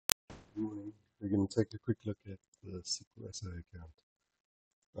Good morning. We're going to take a quick look at the SQL SA account.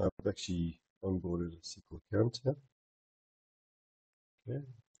 I've actually onboarded a SQL account here. Okay.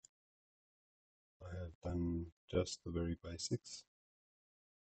 I have done just the very basics.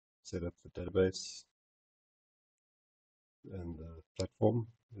 Set up the database and the platform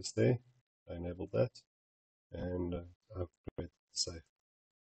is there. I enabled that and I've created the safe.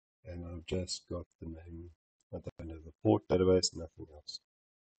 And I've just got the name. I don't have the port, database, nothing else.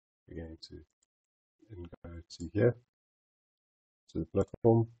 We're going to go to here, to the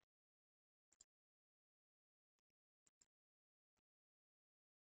platform.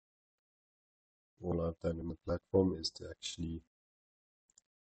 All I've done in the platform is to actually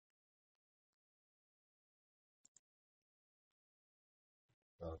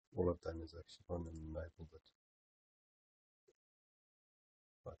all I've done is actually gone and enabled it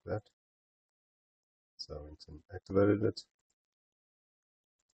like that. So I went and activated it.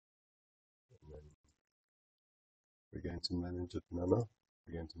 And then we're going to manage it now.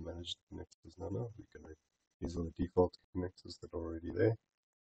 We're going to manage the connectors now. These are the default connectors that are already there.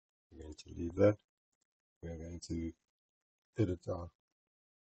 We're going to leave that. We are going to edit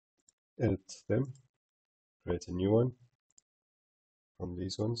them, create a new one from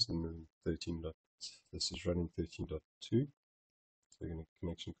these ones, and then 13. This is running 13.2. So we're going to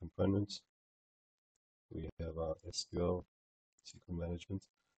connection components. We have our SQL management.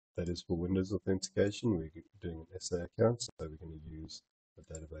 That is for Windows authentication. We're doing an SA account, so we're going to use the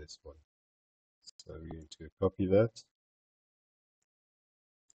database one. So we're going to copy that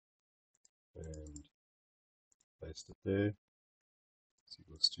and paste it there.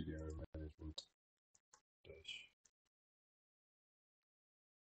 SQL Studio Management dash.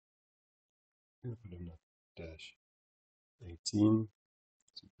 I'm going to put in a dash 18.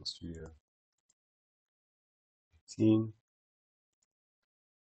 SQL Studio 18.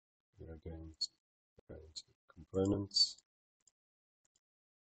 We are going to components.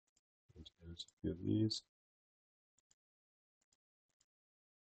 I'm going to edit a few of these.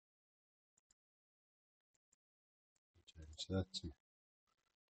 Change that to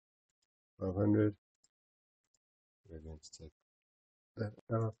 500. We're going to take that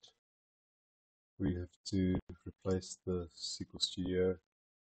out. We have to replace the SQL Studio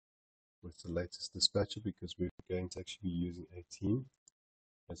with the latest dispatcher because we're going to actually be using 18,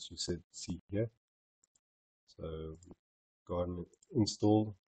 as you said, see here. So go and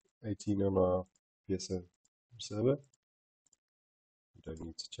install 18 on our PSM server. We don't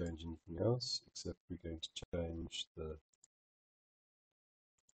need to change anything else except we're going to change a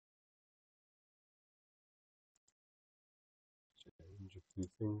few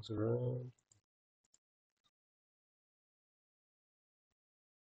things around.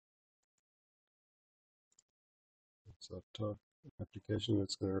 It's our top application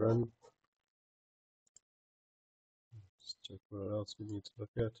that's going to run. Let's check what else we need to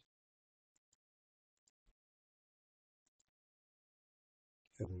look at.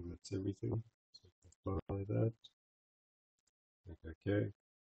 I think that's everything. So apply that. Click OK.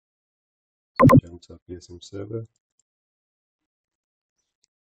 So jump to our PSM server.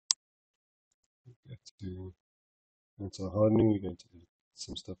 Go to into hardening. We're going to edit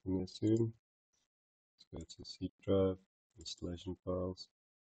some stuff in there soon. Let's go to C drive, installation files.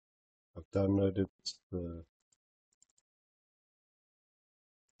 I've downloaded the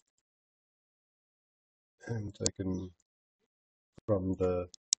and taken from the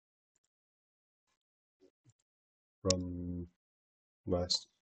marketplace.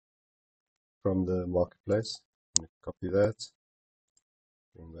 I'm going to copy that.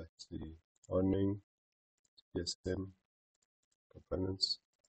 Going back to hardening, PSM components,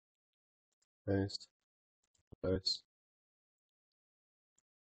 paste, close.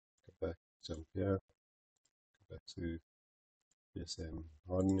 Go back, jump here. Go back to PSM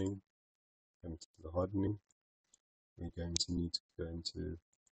hardening. Come to the hardening. We're going to need to go into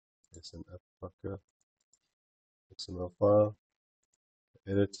PSM app packer, XML file,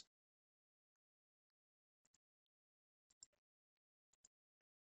 edit.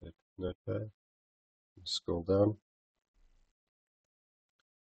 Notepad, scroll down.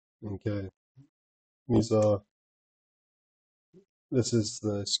 Okay, this is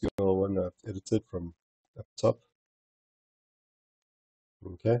the SQL one I've edited from up top.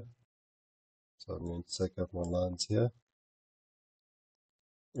 Okay, so I'm going to take out my lines here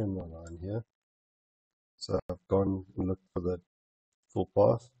and my line here. So I've gone and looked for the full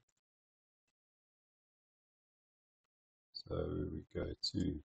path. So we go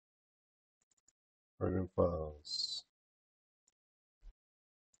to program files.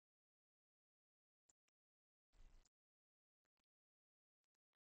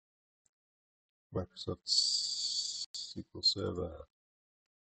 Microsoft SQL Server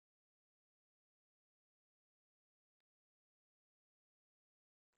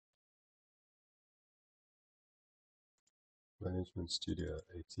Management Studio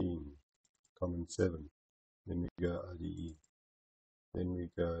 18, Common 7. Then we go IDE. Then we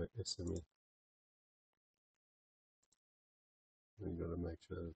go SMS. We got to make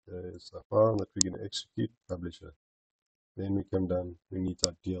sure that there's a file that we're going to execute, publisher. Then we come down, we need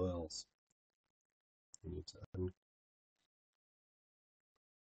our DLLs. We need to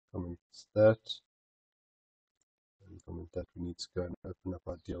uncomment that, and comment that we need to go and open up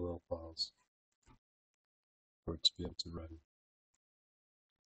our DLL files for it to be able to run.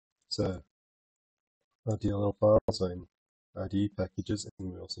 So our DLL files are in IDE packages,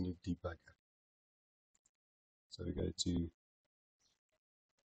 and we also need debugger. So we go to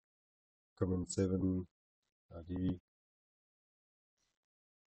Common 7, IDE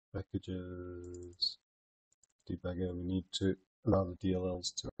packages, debugger. We need to allow the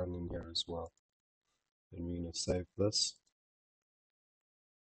DLLs to run in here as well. Then we're going to save this.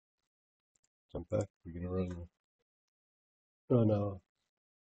 Jump back. We're going to run our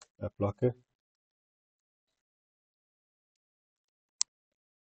app blocker.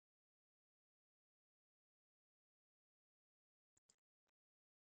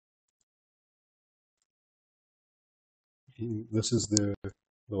 This is the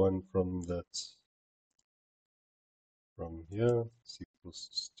one from here, SQL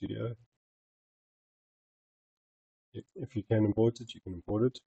Studio. If you can import it, you can import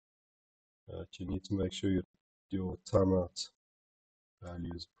it. You need to make sure your timeout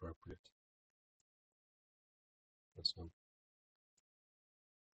value is appropriate. This one.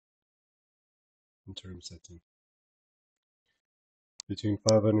 Interim setting. Between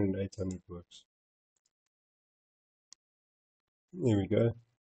 500 and 800 works. There we go.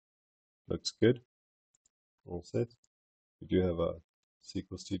 Looks good. All set. We do have a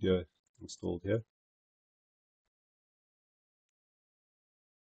SQL Studio installed here.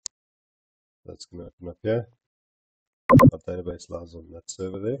 That's going to open up here. Our database lies on that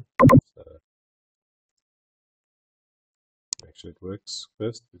server there. So make sure it works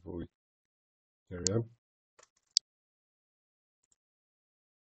first before we carry on.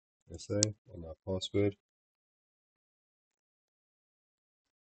 SA and our password.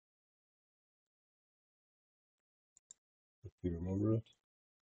 If you remember it.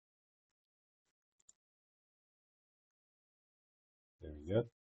 There we go.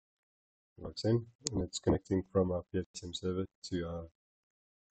 Works in, and it's connecting from our PSM server to our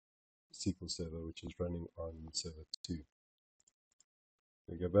SQL server, which is running on server 2.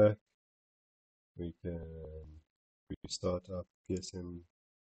 We go back. We can restart our PSM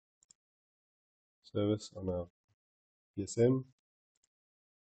service on our PSM.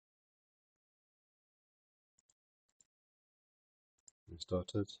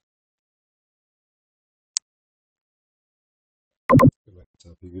 Restart it. Go back to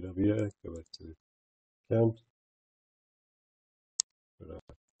our PVWA, go back to account.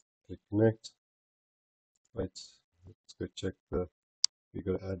 Click connect. Wait, let's go check we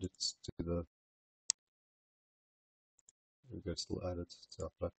got to add it to we got to still add it to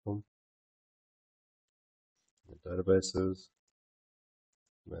our platform. The databases,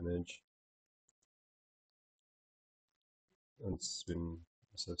 manage, and it's been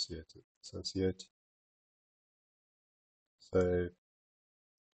associated. Associate, save,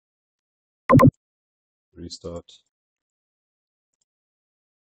 restart,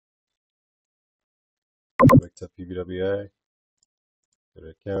 go back to PVWA, go to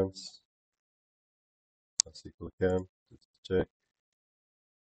accounts, our SQL account, let's check.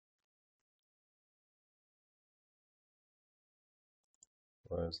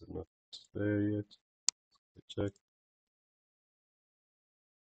 Why is it not there yet? Let's check.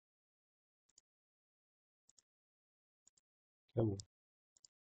 Come on.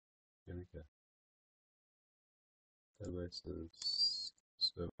 Here we go. Databases,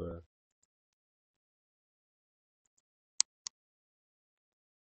 server,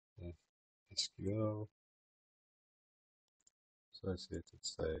 SQL, associated,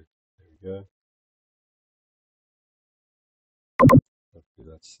 save. There we go. Hopefully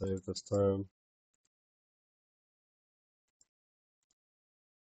that's saved this time.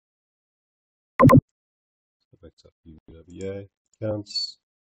 Go back to PVWA, accounts,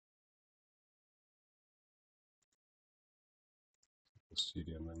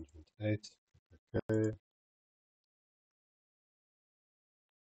 Studio Management 8. Okay.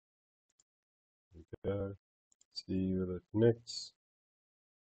 There we go. See whether it connects.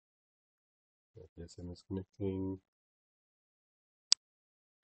 PSM is connecting.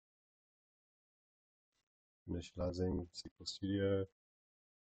 initializing SQL Studio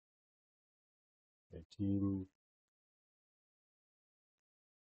 18.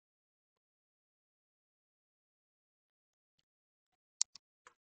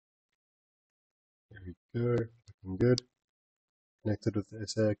 There we go, looking good. Connected with the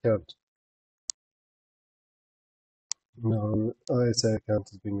SA account. Now our SA account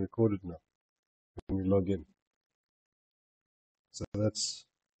is being recorded now when we log in. So that's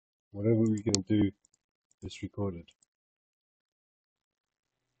whatever we're going to do is recorded.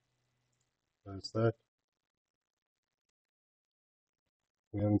 That's that.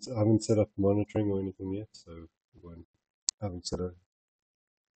 I haven't set up monitoring or anything yet, so we haven't set up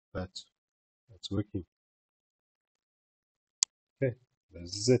that. That's working. Okay,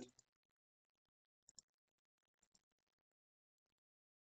 this is it.